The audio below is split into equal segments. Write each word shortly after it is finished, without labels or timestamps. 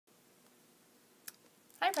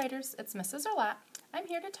Hi writers, it's Mrs. Erlott. I'm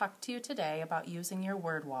here to talk to you today about using your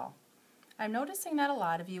word wall. I'm noticing that a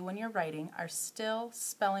lot of you when you're writing are still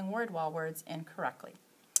spelling word wall words incorrectly.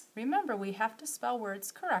 Remember, we have to spell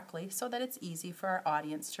words correctly so that it's easy for our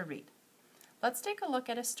audience to read. Let's take a look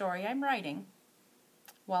at a story I'm writing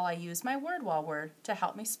while I use my word wall word to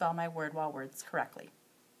help me spell my word wall words correctly.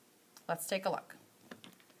 Let's take a look.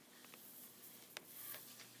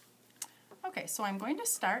 Okay, so I'm going to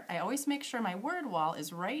start. I always make sure my word wall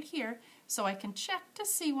is right here so I can check to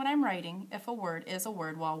see what I'm writing if a word is a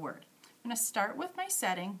word wall word. I'm going to start with my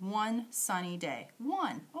setting, one sunny day.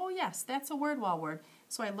 One. Oh yes, that's a word wall word.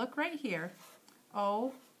 So I look right here,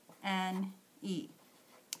 O-N-E.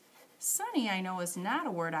 Sunny I know is not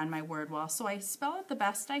a word on my word wall, so I spell it the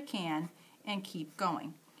best I can and keep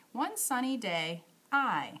going. One sunny day,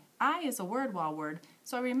 I. I is a word wall word,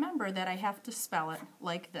 so I remember that I have to spell it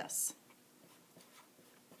like this.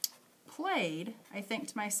 Played, I think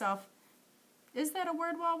to myself, is that a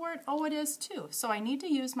word wall word? Oh, it is too. So I need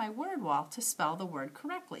to use my word wall to spell the word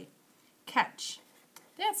correctly. Catch.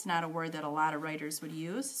 That's not a word that a lot of writers would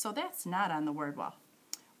use, so that's not on the word wall.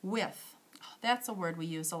 With. That's a word we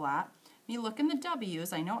use a lot. When you look in the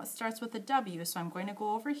W's, I know it starts with a W, so I'm going to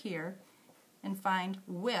go over here and find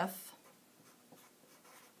with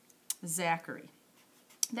Zachary.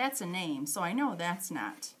 That's a name, so I know that's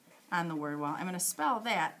not on the word wall. I'm going to spell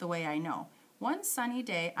that the way I know. One sunny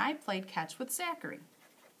day, I played catch with Zachary.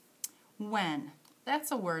 When. That's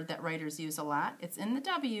a word that writers use a lot. It's in the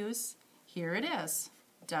W's. Here it is.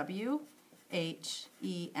 W-H-E-N.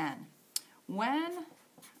 When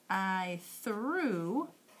I threw,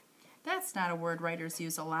 that's not a word writers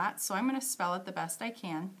use a lot, so I'm going to spell it the best I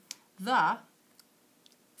can. The,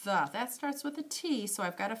 that starts with a T, so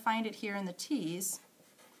I've got to find it here in the T's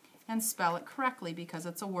and spell it correctly because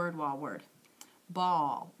it's a word wall word.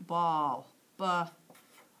 Ball, all.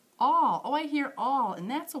 Oh, I hear all, and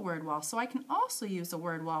that's a word wall, so I can also use a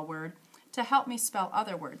word wall word to help me spell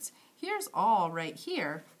other words. Here's all right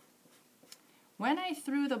here. When I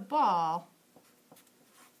threw the ball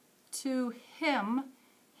to him,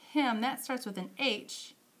 that starts with an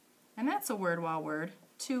H, and that's a word wall word.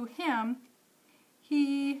 To him,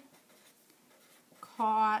 he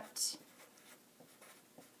caught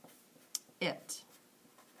it.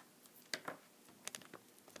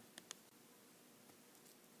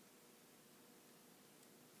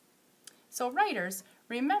 So writers,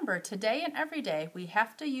 remember today and every day we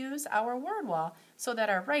have to use our word wall so that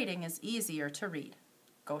our writing is easier to read.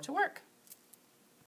 Go to work.